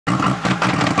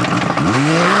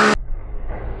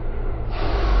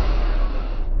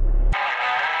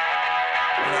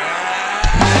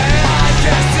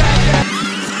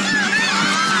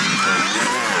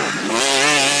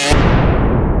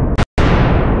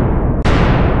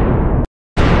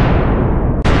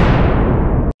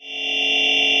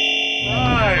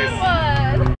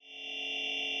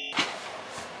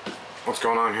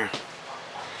going on here?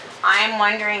 I'm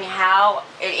wondering how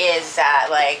it is that,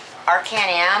 like, our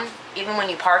Can-Am, even when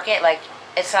you park it, like,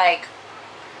 it's like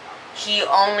he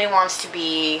only wants to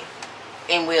be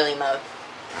in wheelie mode.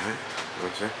 Alright,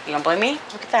 okay. You don't believe me?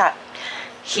 Look at that.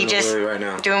 He just wheelie right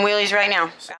now. Doing wheelies right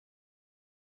now.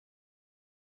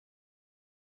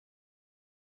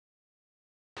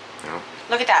 No.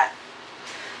 Look at that.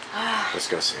 Let's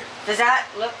go see. Does that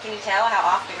look, can you tell how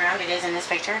off the ground it is in this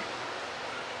picture?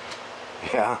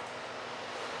 Yeah.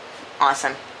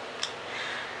 Awesome.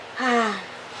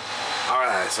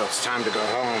 Alright, so it's time to go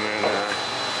home and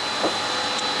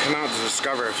come out to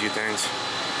discover a few things.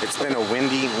 It's been a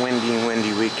windy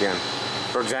weekend.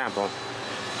 For example,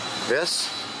 this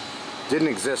didn't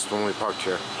exist when we parked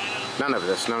here. None of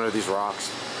this, none of these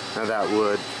rocks, none of that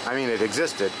wood. I mean, it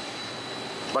existed,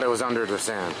 but it was under the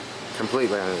sand.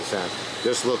 Completely under the sand.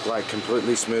 This looked like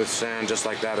completely smooth sand, just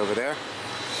like that over there.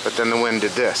 But then the wind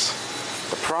did this.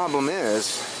 The problem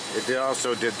is, it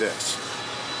also did this.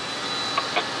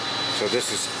 So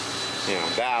this is, you know,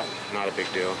 that, not a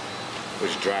big deal. We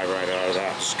just drive right out of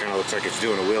that. Just kind of looks like it's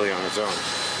doing a wheelie on its own.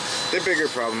 The bigger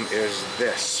problem is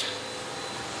this.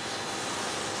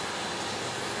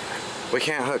 We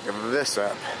can't hook this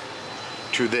up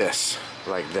to this,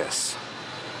 like this,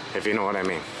 if you know what I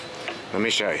mean. Let me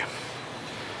show you.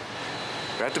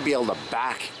 You have to be able to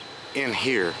back in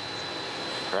here,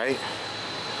 right?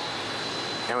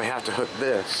 And we have to hook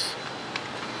this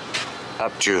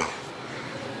up to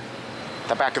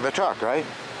the back of the truck, right?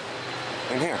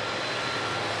 In here.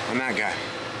 On that guy.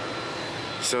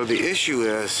 So the issue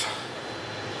is,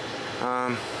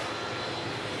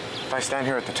 if I stand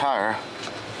here at the tire,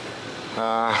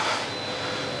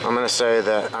 I'm gonna say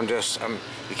that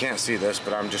you can't see this,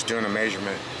 but I'm just doing a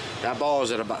measurement. That ball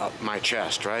is at about my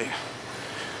chest, right?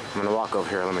 I'm gonna walk over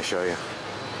here, let me show you.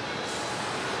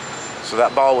 So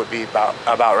that ball would be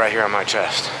about right here on my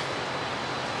chest.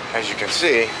 As you can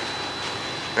see,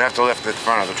 we have to lift the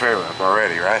front of the trailer up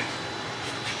already, right?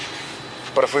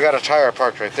 But if we got a tire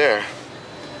parked right there,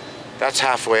 that's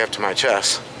halfway up to my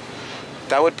chest.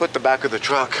 That would put the back of the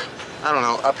truck, I don't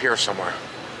know, up here somewhere.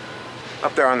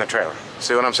 Up there on the trailer.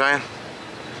 See what I'm saying?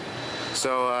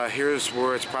 So here's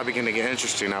where it's probably gonna get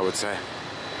interesting, I would say.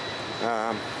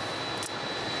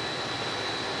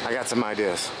 I got some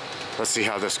ideas. Let's see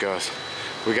how this goes.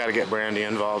 We gotta get Brandi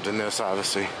involved in this,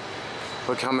 obviously.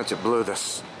 Look how much it blew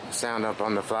this sound up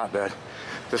on the flatbed.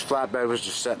 This flatbed was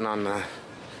just sitting on the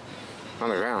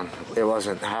ground. It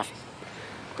wasn't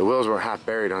the wheels were half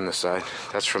buried on this side.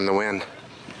 That's from the wind.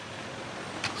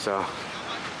 So,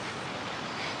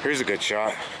 here's a good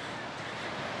shot.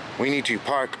 We need to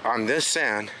park on this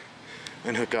sand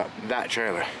and hook up that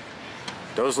trailer.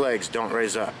 Those legs don't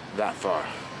raise up that far.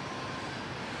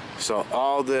 So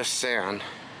all this sand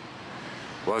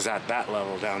was at that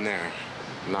level down there,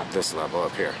 not this level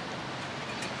up here.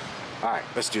 All right,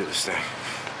 let's do this thing.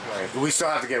 All right, we still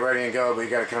have to get ready and go, but you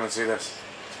gotta come and see this.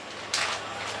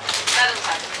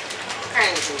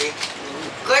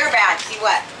 Good or bad? See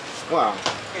what? Well,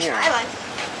 yeah,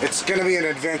 it's gonna be an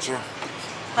adventure.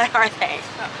 What are they?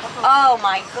 Oh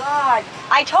my God.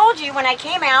 I told you when I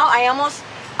came out, I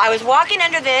was walking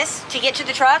under this to get to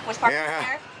the truck, was parked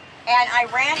there, and I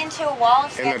ran into a wall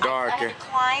of sand. In the dark. I had to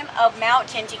climb a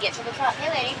mountain to get to the truck. Hey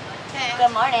lady. Hey.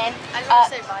 Good morning. I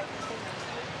want to say bye.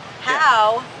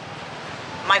 How?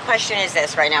 My question is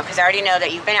this right now, because I already know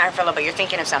that you've been out here for a little bit. You're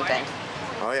thinking of something.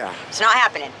 Oh yeah. It's not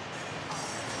happening.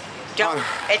 Don't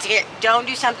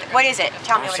do something. What is it?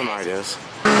 Tell me what it is. Some ideas.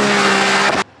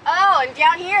 Oh, and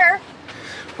down here.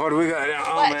 What do we got now?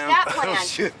 Oh, What's man. that plan? Oh,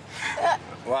 shit.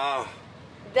 Wow.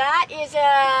 That is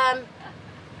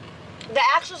the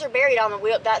axles are buried on the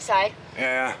wheel that side.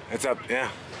 Yeah, it's up. Yeah.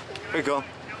 Pretty cool.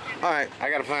 All right, I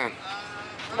got a plan.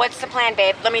 What's the plan,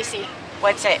 babe? Let me see.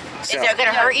 What's it? So, is it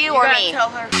gonna hurt you or me? Tell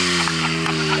her.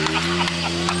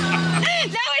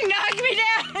 That would knock me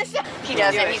down. He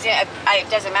doesn't. It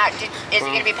doesn't matter. Is it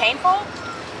gonna be painful?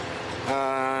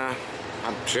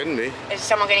 Shouldn't be. Is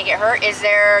someone gonna get hurt? Is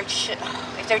there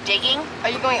digging? Are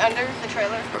you going under the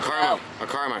trailer? A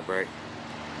car might break.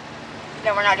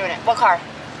 No, we're not doing it. What car?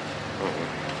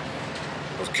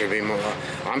 It could be more.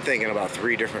 I'm thinking about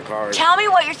 3 different cars. Tell me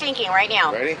what you're thinking right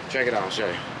now. Ready? Check it out. I'll show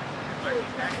you.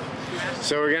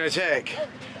 So we're gonna take.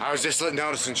 I was just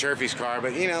noticing Chirpy's car,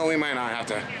 but you know we might not have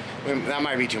to. That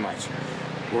might be too much.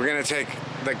 We're gonna take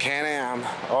the Can-Am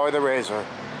or the RZR.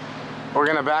 We're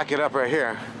gonna back it up right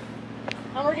here.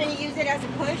 And we're going to use it as a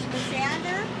push, the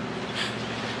sander.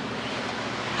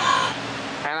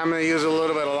 And I'm going to use a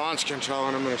little bit of launch control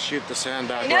and I'm going to shoot the sand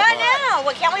back. No.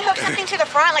 Well, can't we hook something to the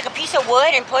front, like a piece of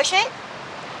wood, and push it?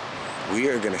 We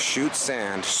are gonna shoot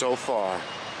sand so far.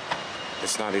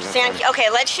 It's not even Sand. funny. Okay,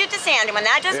 let's shoot the sand. And when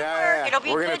that doesn't work, it'll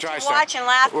be good to watch and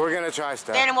laugh. We're gonna try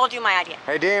stuff. Then we'll do my idea.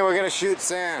 Hey Dean, we're gonna shoot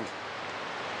sand.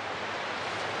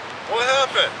 What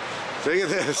happened? Look at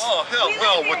this. Oh hell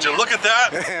no! Would you look at that?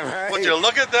 Right? Would you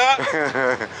look at that?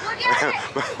 Look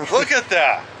at it. Look at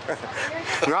that!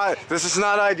 Right, this is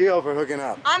not ideal for hooking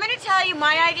up. I'm gonna tell you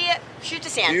my idea. Shoot the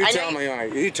sand. You tell me.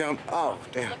 You tell me. Oh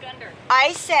damn. Look under.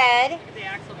 I said The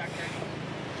axle back there.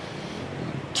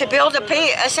 to build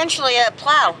essentially a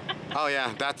plow. Oh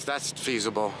yeah, that's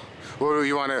feasible. What do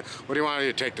you want to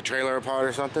do? Take the trailer apart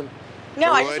or something?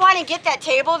 No, Or I just wood? want to get that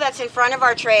table that's in front of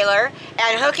our trailer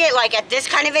and hook it like at this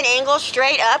kind of an angle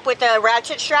straight up with a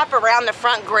ratchet strap around the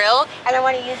front grill, and I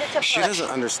want to use it to push. She doesn't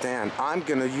understand. I'm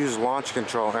gonna use launch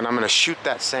control and I'm gonna shoot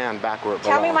that sand back where it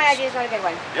belongs. Tell me my idea is not a good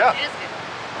one. Yeah, It is good.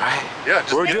 Right? yeah.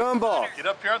 Just We're get, doing both. Get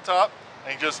up here on top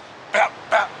and just bap,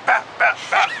 bap, bap, bap,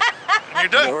 bap, and you're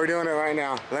done. We're doing it right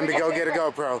now. Let me go get a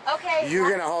GoPro. Okay. You're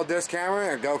gonna hold this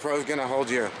camera and GoPro's gonna hold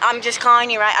you. I'm just calling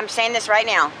you right. I'm saying this right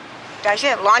now. That's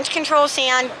it. Launch control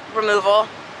sand removal,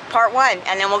 part 1,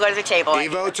 and then we'll go to the table.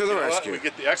 Evo to the You know what? rescue. We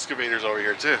get the excavators over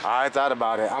here too. I thought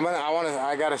about it.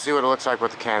 I gotta see what it looks like with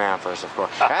the Can-Am first, of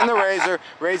course. And the Razor.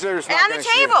 Razor's not And gonna the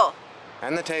table. shoot.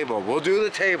 And the table. We'll do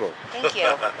the table. Thank you.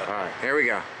 All right, here we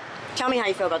go. Tell me how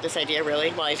you feel about this idea,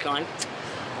 really, while he's gone.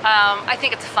 I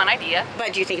think it's a fun idea.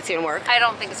 But do you think it's gonna work? I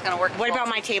don't think it's going to work. What about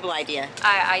my table idea?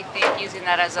 I think using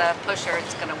that as a pusher,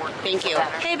 it's going to work. Thank you.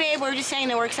 better. Hey, babe, we're just saying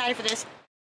that we're excited for this.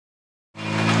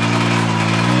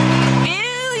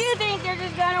 Do you think this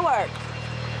is gonna work?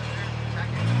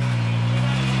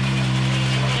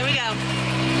 Here we go.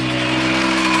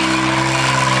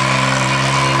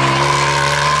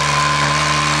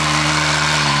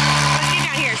 Let's get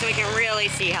down here so we can really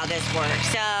see how this works.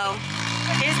 So,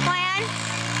 his plan?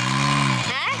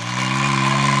 Huh?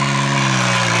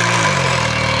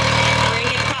 We're gonna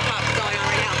get the pop-up going on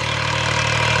right now.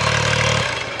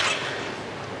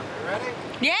 Ready?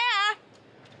 Yeah.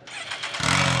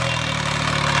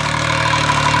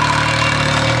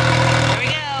 Here we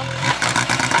go.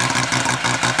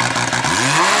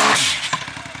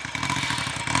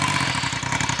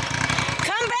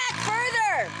 Come back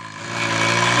further.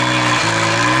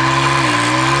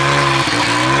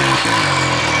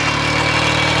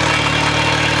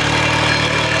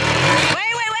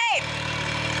 Wait, wait, wait.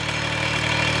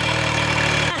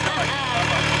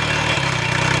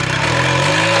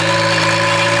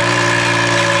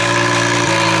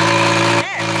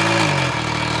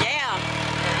 Yeah.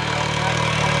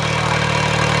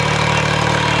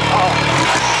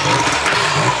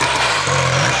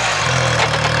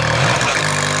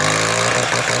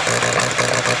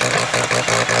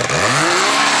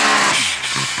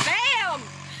 Bam!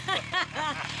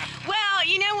 Well,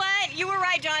 you know what? You were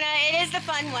right, Donna. It is the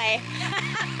fun way.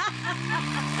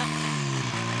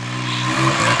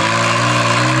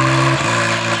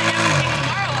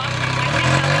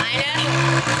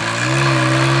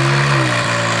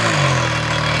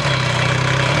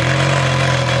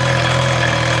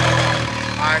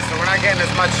 Alright, so we're not getting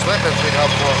as much slip as we'd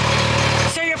hoped for.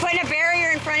 So you're putting a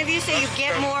barrier in front of you so you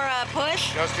get more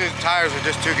push? Those two tires are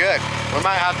just too good. We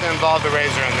might have to involve the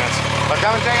Razor in this. But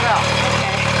come and take it out.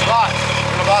 Okay. Boss,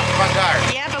 we're gonna boss the front tires.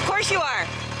 Yep, of course you are.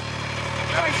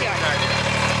 Of course you are.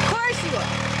 Of course you are.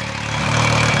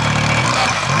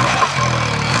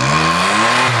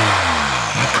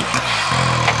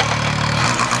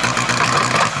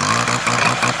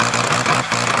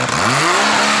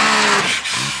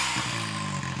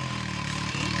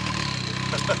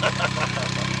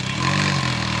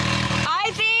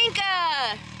 I think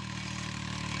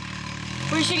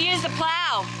we should use the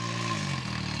plow.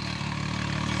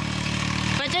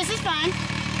 But this is fun.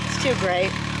 It's too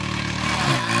great.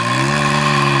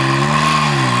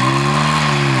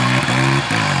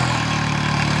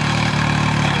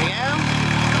 There we go.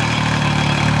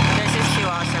 This is too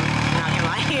awesome. I'm not gonna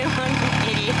lie to you.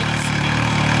 Idiots.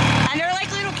 And they're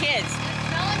like little kids. It's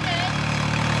smelling good.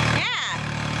 Yeah.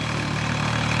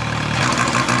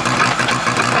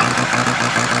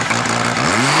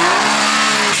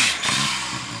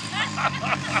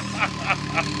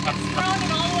 Throwing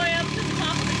it all the way up to the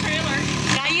top of the trailer.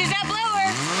 Gotta use that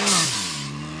blower.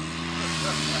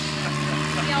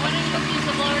 Yeah, why don't you just use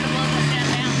the blower to blow the sand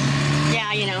down?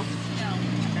 Yeah, you know. No.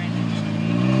 Right.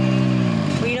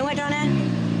 Well, you know what, Donna?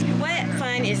 What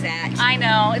fun is that? I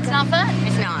know. It's not fun.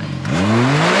 It's not.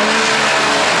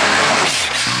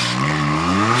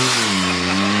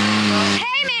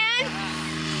 Hey, man!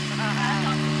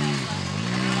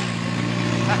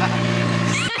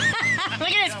 Look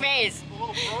at his face.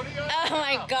 Oh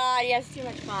my god, he has too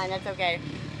much fun. That's okay.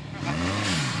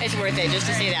 It's worth it just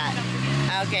to see that.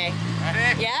 Okay.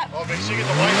 Ready? Yep. Oh, make sure you get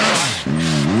the white one.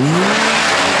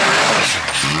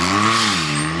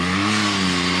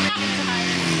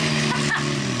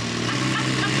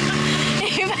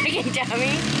 You fucking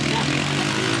dummy.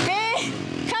 Hey,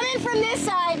 come in from this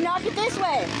side, knock it this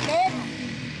way. Okay?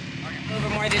 Move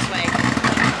it more this way.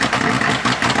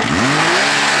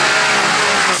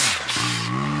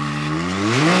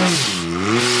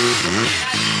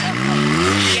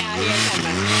 Yeah, he is having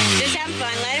fun. Just having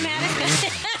fun. Let him have his fun.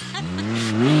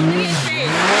 Look at his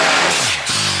face.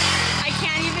 I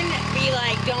can't even be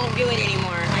like, don't do it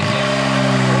anymore. I can't.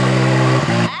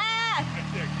 Ah!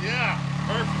 Yeah,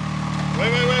 perfect.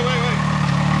 Wait.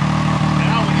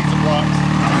 Now we need some blocks.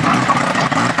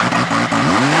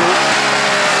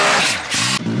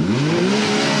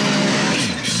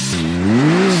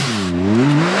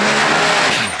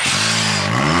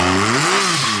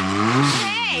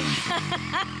 Hey!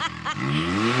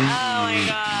 Oh my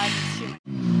god.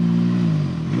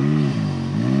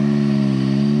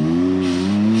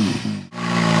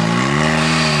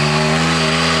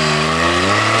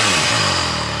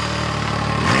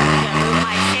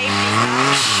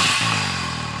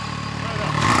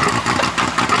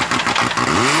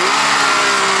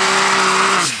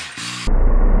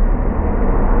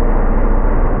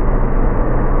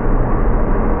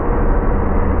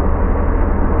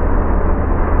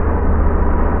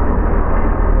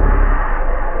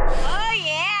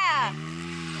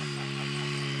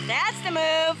 That's the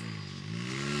move.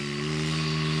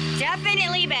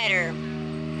 Definitely better.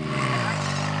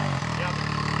 Yeah,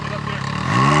 get up here.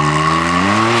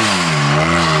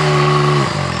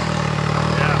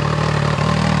 Yeah.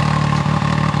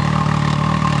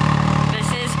 This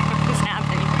is what's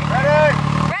happening. Ready?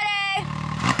 Ready?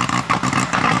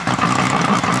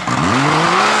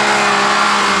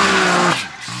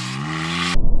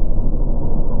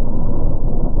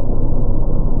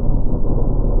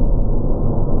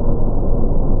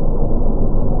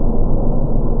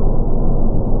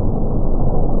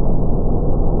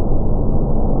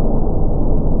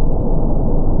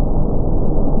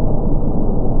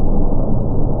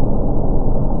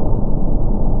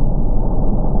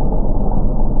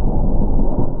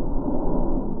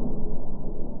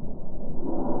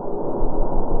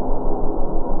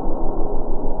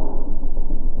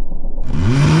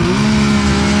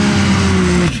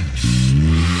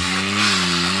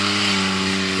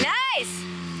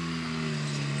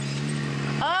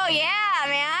 Oh yeah,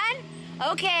 man.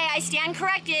 Okay, I stand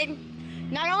corrected.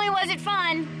 Not only was it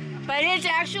fun, but it's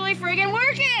actually friggin'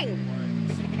 working.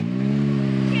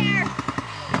 Here.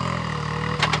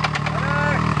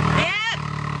 Yep.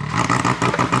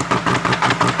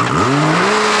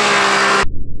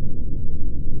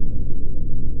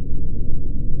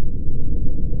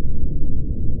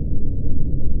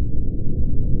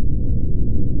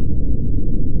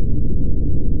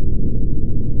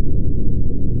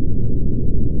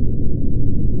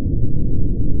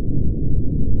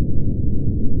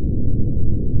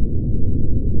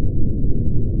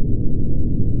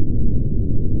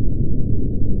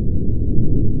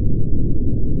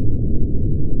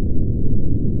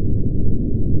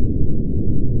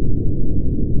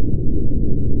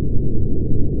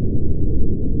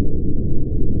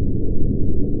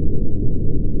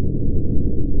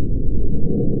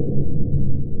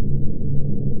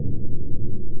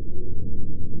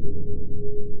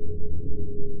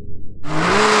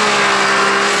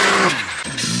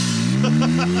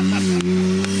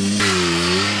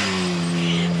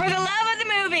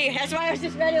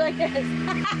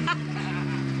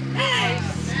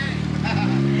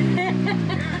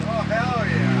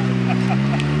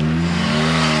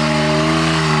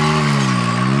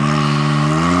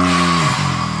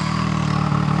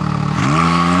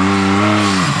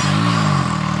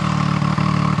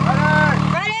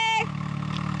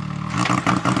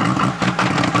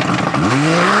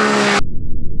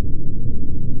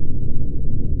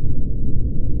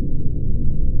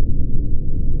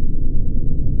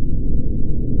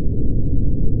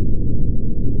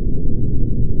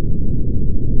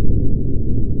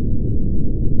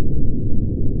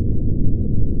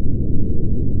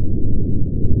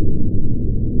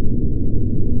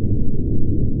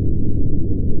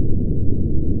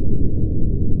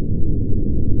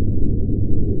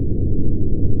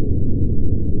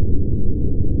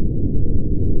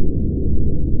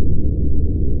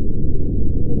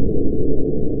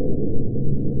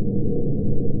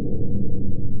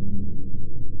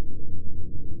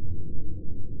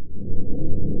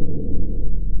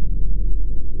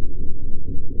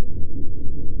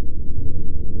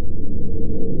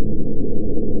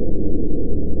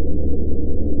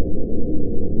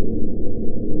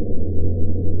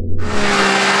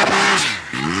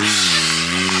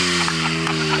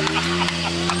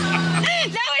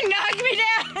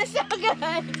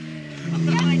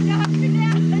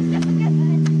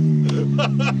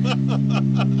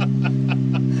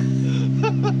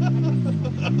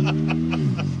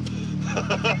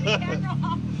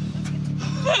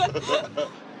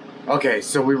 Okay,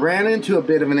 so we ran into a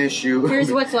bit of an issue.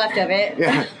 Here's what's left of it.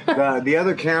 Yeah, the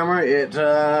other camera,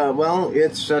 well,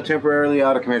 it's temporarily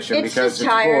out of commission because it's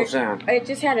full of sand. It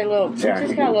just had a little, Yeah. it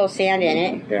just got a little sand in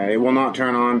it. Yeah, it will not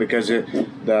turn on because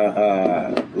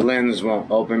the lens won't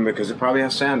open because it probably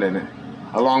has sand in it,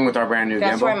 along with our brand new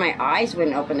That's gimbal. why my eyes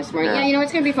wouldn't open this morning. Yeah. Yeah, you know,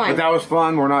 it's going to be fine. But that was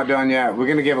fun. We're not done yet. We're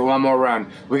gonna give it one more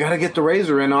run. We got to get the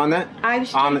RZR in on that.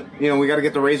 We got to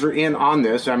get the RZR in on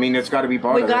this. I mean, it's got to be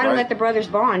part of it. We got to right? let the brothers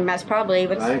bond. That's probably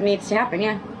what needs to happen.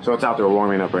 Yeah. So it's out there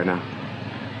warming up right now.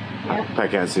 Yep. I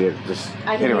can't see it. Just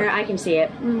I can anyway. hear. I can see it.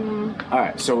 All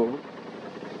right. So.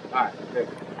 All right. Good.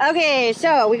 Okay,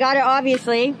 so we got to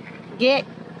obviously get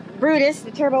Brutus,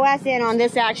 the Turbo S, in on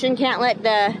this action. Can't let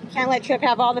Trip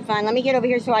have all the fun. Let me get over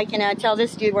here so I can tell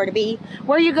this dude where to be.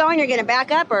 Where are you going? You're gonna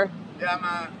back up or? Yeah,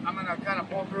 I'm gonna kind of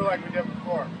pull through like we did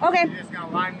before. Okay. You're just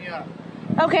gonna line me up.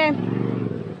 Okay.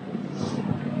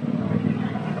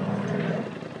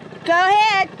 Go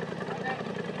ahead.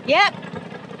 Yep.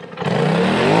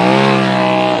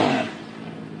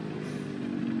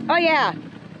 Oh yeah.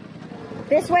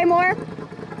 This way more.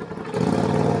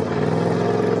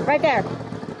 Right there.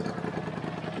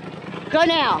 Go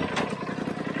now.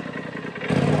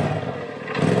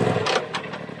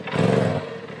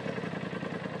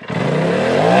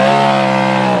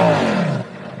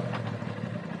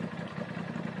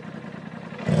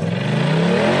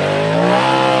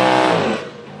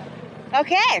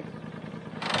 Okay.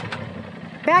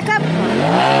 Back up.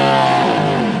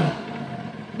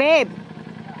 Babe.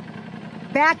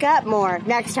 Back up more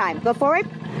next time. Go forward.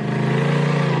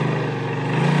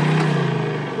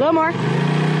 A little more.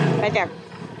 Right there.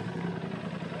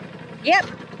 Yep.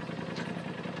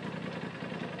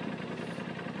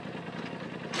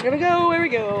 Here we go, here we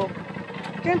go.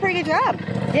 Doing a pretty good job.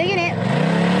 Digging it.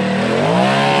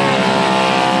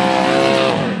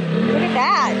 Look at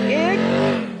that, dude.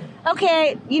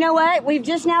 Okay, you know what? We've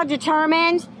just now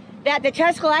determined that the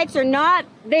Tuscalites are not,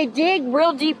 they dig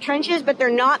real deep trenches, but they're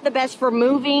not the best for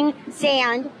moving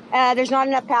sand. There's not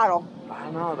enough paddle. I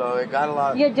don't know though. It got a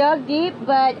lot. You dug deep,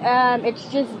 but it's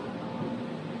just,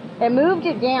 it moved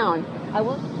it down.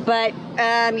 But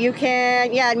you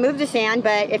can, move the sand,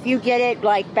 but if you get it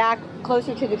like back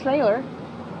closer to the trailer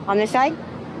on this side,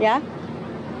 yeah.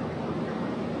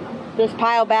 This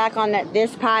pile back on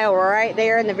this pile right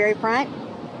there in the very front.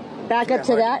 Back up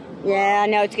to that. Yeah,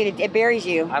 no, it buries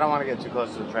you. I don't want to get too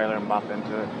close to the trailer and bump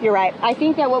into it. You're right. I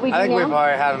think that what we do now. I think we've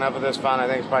already had enough of this fun. I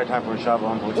think it's probably time for a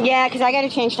shovel. Yeah, because I got to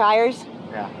change tires.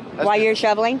 Yeah. While you're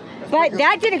shoveling. But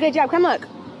that did a good job. Come look.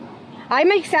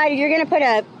 I'm excited. You're going to put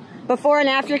a before and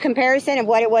after comparison of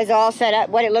what it was all set up,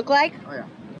 what it looked like. Oh, yeah.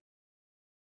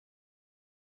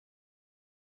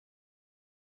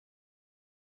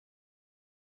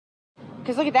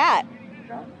 Because look at that.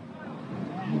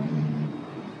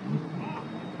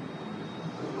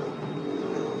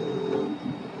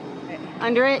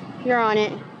 Under it, you're on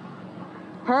it.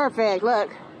 Perfect,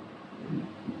 look.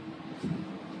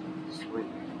 Sweet.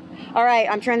 All right,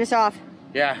 I'm turning this off.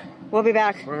 Yeah. We'll be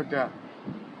back. We're hooked up.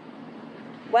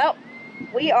 Well,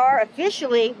 we are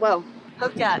officially,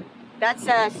 hooked up. That's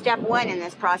step one in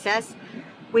this process.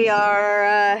 We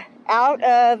are out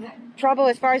of trouble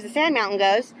as far as the sand mountain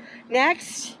goes.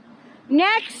 Next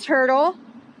hurdle,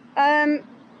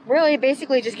 really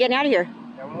basically just getting out of here.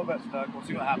 Yeah, we're a little bit stuck. We'll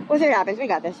see what happens. We'll see what happens. We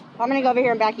got this. I'm going to go over here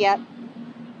and back you up.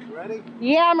 You ready?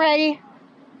 Yeah, I'm ready.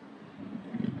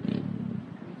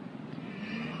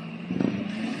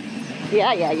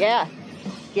 Yeah.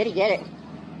 Get it.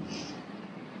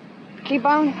 Keep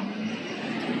on.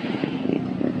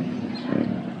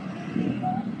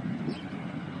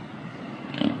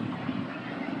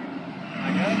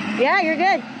 Yeah, you're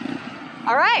good.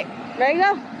 All right, there you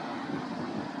go.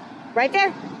 Right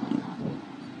there.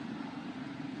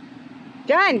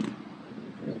 Done.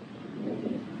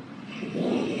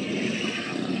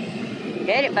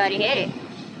 Hit it, buddy, hit it.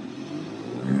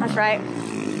 That's right.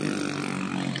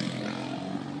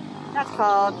 That's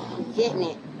called getting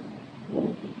it.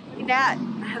 Look at that.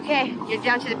 Okay, get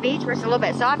down to the beach where it's a little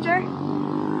bit softer.